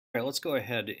All right, let's go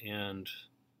ahead and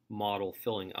model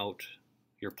filling out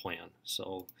your plan.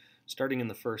 So starting in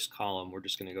the first column, we're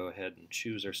just going to go ahead and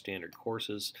choose our standard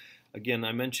courses. Again,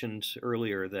 I mentioned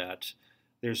earlier that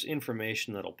there's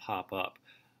information that'll pop up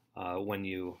when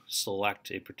you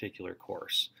select a particular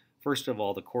course. First of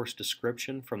all, the course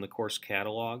description from the course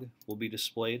catalog will be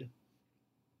displayed.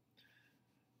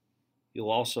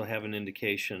 You'll also have an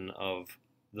indication of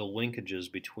the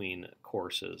linkages between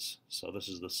courses. So this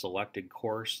is the selected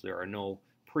course. There are no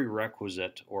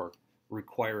prerequisite or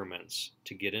requirements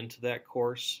to get into that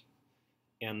course.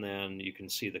 And then you can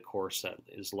see the course that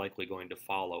is likely going to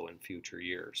follow in future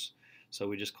years. So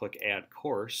we just click Add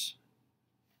Course,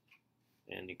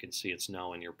 and you can see it's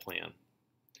now in your plan.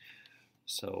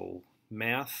 So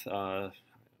math,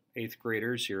 8th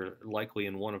graders, you're likely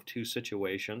in one of two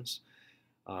situations,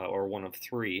 or one of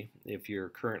three. If you're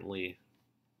currently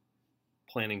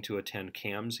planning to attend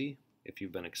CAMSI, if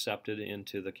you've been accepted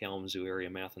into the Kalamazoo Area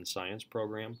Math and Science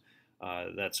program,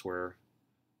 that's where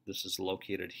this is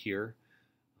located here.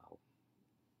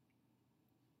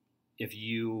 If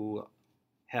you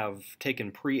have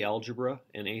taken pre-algebra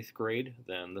in 8th grade,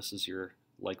 then this is your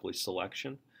likely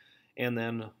selection. And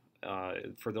then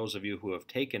for those of you who have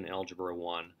taken Algebra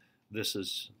 1, this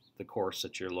is the course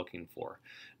that you're looking for.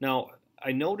 Now,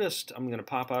 I noticed, I'm going to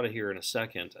pop out of here in a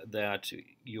second, that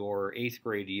your 8th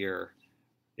grade year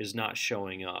is not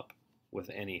showing up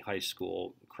with any high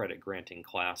school credit granting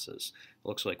classes. It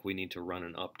looks like we need to run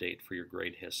an update for your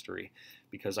grade history,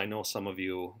 because I know some of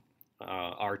you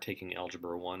are taking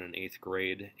Algebra 1 in 8th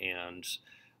grade, and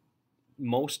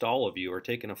most all of you are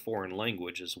taking a foreign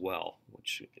language as well,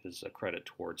 which is a credit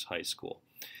towards high school.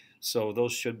 So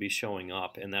those should be showing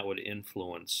up, and that would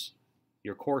influence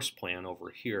your course plan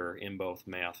over here in both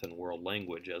math and world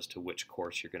language as to which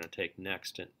course you're going to take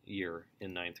next year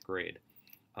in 9th grade.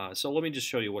 So let me just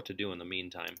show you what to do in the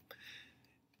meantime.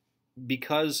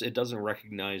 Because it doesn't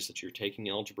recognize that you're taking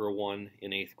Algebra 1 in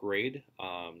 8th grade,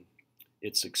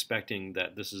 it's expecting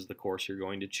that this is the course you're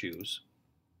going to choose.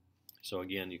 So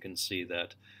again, you can see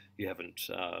that you haven't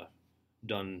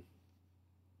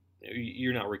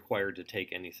you're not required to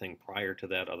take anything prior to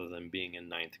that other than being in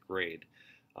 9th grade.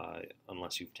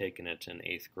 Unless you've taken it in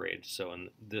 8th grade. So in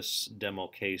this demo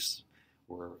case,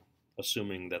 we're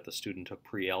assuming that the student took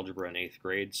pre-algebra in 8th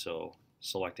grade, so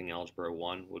selecting Algebra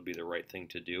 1 would be the right thing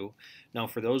to do. Now,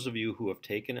 for those of you who have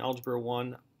taken Algebra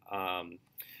 1,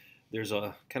 there's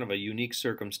a kind of a unique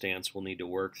circumstance we'll need to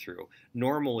work through.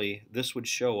 Normally, this would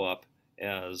show up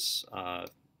as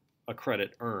a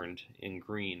credit earned in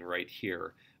green right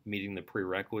here, meeting the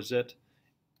prerequisite,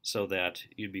 so that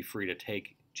you'd be free to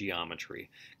take geometry.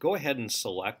 Go ahead and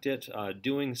select it.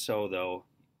 Doing so, though,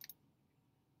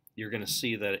 you're going to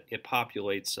see that it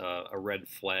populates a red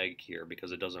flag here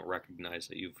because it doesn't recognize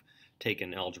that you've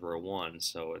taken Algebra 1,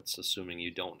 so it's assuming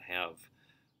you don't have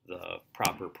the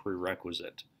proper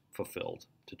prerequisite fulfilled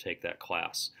to take that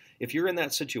class. If you're in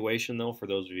that situation, though, for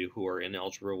those of you who are in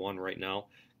Algebra 1 right now,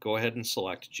 go ahead and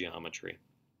select geometry.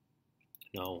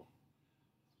 Now,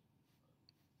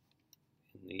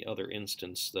 in the other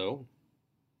instance, though,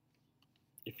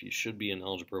 if you should be in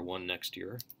Algebra 1 next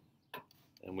year,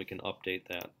 and we can update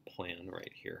that plan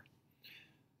right here.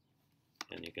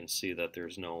 And you can see that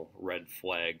there's no red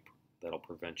flag that'll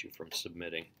prevent you from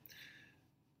submitting.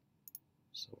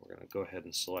 So we're going to go ahead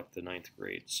and select the 9th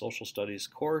grade Social Studies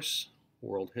course,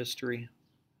 World History,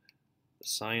 the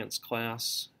Science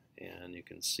class, and you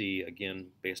can see, again,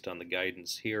 based on the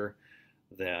guidance here,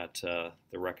 that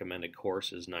the recommended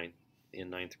course is in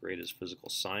 9th grade is Physical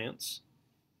Science.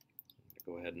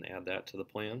 Go ahead and add that to the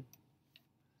plan.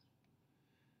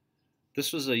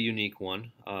 This was a unique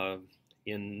one.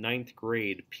 In 9th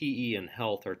grade, PE and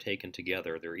Health are taken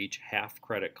together. They're each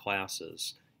half-credit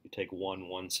classes. You take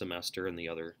one semester and the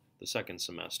other the second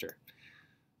semester.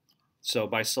 So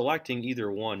by selecting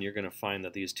either one, you're going to find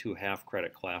that these two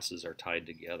half-credit classes are tied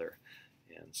together.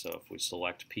 And so if we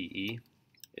select PE,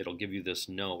 it'll give you this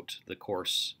note. The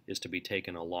course is to be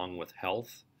taken along with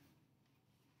Health.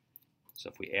 So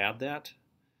if we add that,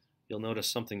 you'll notice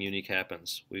something unique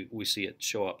happens. We see it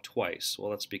show up twice.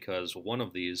 Well, that's because one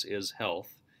of these is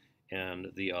Health and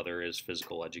the other is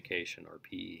Physical Education, or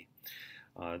PE.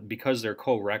 Because they're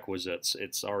co-requisites,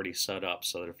 it's already set up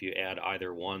so that if you add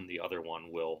either one, the other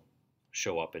one will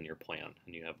show up in your plan,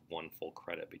 and you have one full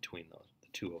credit between the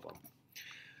two of them.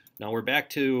 Now we're back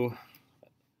to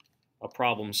a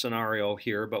problem scenario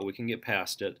here, but we can get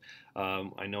past it.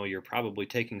 I know you're probably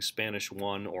taking Spanish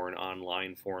 1 or an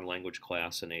online foreign language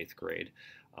class in 8th grade,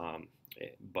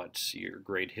 but your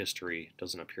grade history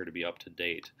doesn't appear to be up to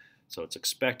date, so it's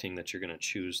expecting that you're going to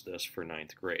choose this for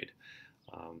 9th grade.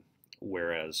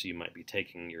 whereas you might be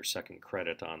taking your second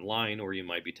credit online, or you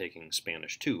might be taking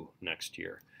Spanish 2 next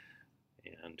year.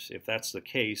 And if that's the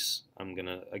case, I'm going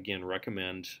to again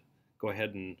recommend go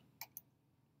ahead and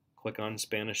click on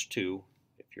Spanish 2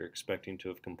 if you're expecting to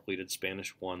have completed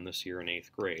Spanish 1 this year in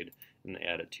 8th grade, and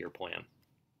add it to your plan.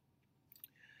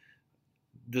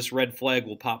 This red flag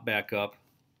will pop back up,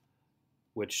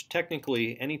 which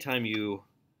technically anytime you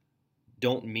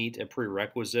don't meet a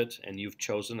prerequisite and you've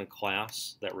chosen a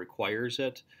class that requires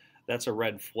it, that's a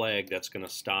red flag that's going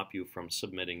to stop you from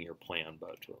submitting your plan.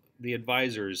 But the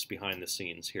advisors behind the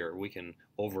scenes here, we can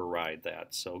override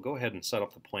that. So go ahead and set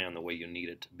up the plan the way you need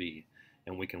it to be,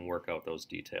 and we can work out those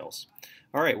details.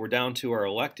 All right, we're down to our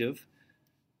elective.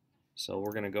 So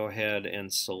we're going to go ahead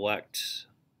and select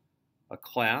a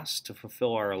class to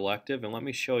fulfill our elective, and let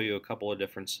me show you a couple of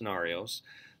different scenarios.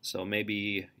 So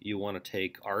maybe you want to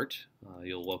take art.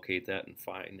 You'll locate that and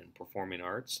find in performing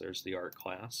arts. There's the art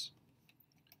class,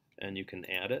 and you can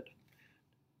add it.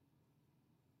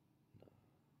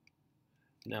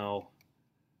 Now,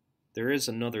 there is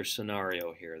another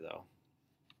scenario here though.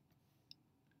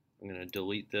 I'm going to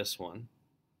delete this one.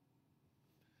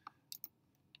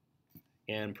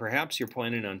 And perhaps you're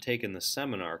planning on taking the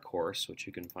seminar course, which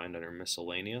you can find under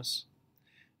miscellaneous.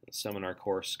 The seminar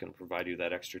course is going to provide you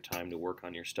that extra time to work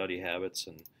on your study habits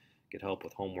and get help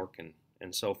with homework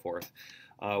and so forth.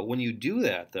 When you do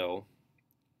that though,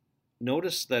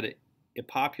 notice that it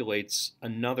populates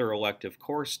another elective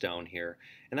course down here,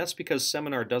 and that's because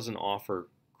seminar doesn't offer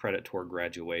credit toward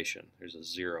graduation. There's a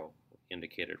 0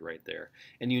 indicated right there.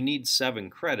 And you need 7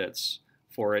 credits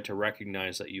for it to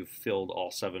recognize that you've filled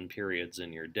all 7 periods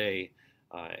in your day,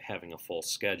 having a full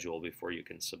schedule before you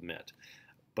can submit.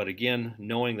 But again,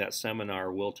 knowing that seminar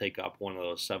will take up one of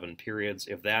those 7 periods,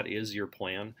 if that is your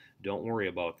plan, don't worry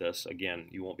about this. Again,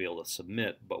 you won't be able to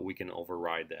submit, but we can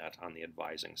override that on the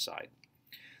advising side.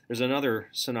 There's another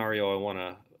scenario I want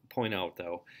to point out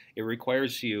though. It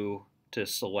requires you to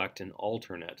select an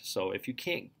alternate. So if you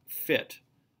can't fit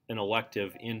an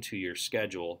elective into your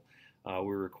schedule,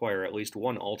 we require at least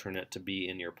one alternate to be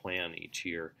in your plan each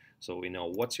year, so we know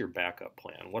what's your backup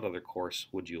plan, what other course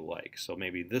would you like. So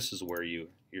maybe this is where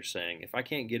you're saying, if I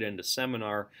can't get into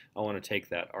seminar, I want to take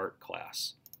that art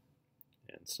class.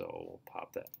 And so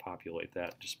we'll populate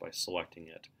that just by selecting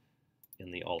it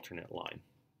in the alternate line.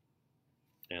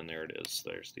 And there it is,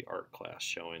 there's the art class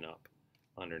showing up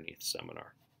underneath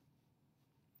seminar.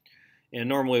 And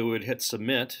normally we would hit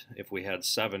submit if we had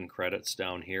 7 credits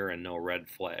down here and no red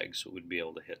flags, so we'd be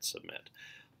able to hit submit.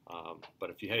 But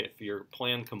if your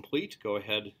plan complete, go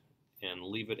ahead and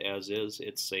leave it as is.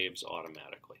 It saves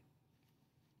automatically.